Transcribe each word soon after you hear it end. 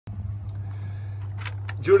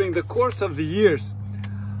During the course of the years,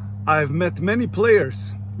 I've met many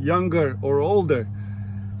players, younger or older,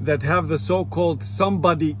 that have the so-called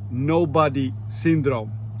somebody nobody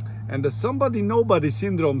syndrome. And the somebody nobody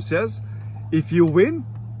syndrome says, if you win,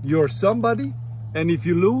 you're somebody, and if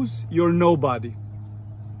you lose, you're nobody.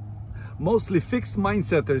 Mostly fixed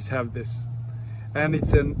mindsetters have this, and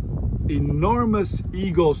it's an enormous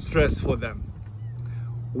ego stress for them.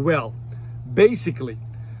 Well, basically,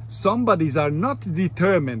 somebodies are not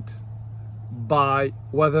determined by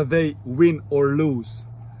whether they win or lose,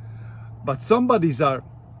 but somebodies are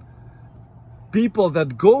people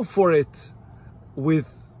that go for it with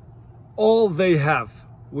all they have,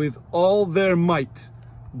 with all their might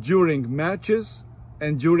during matches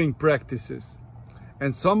and during practices.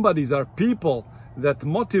 And somebodies are people that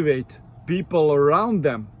motivate people around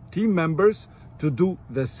them, team members, to do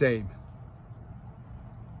the same.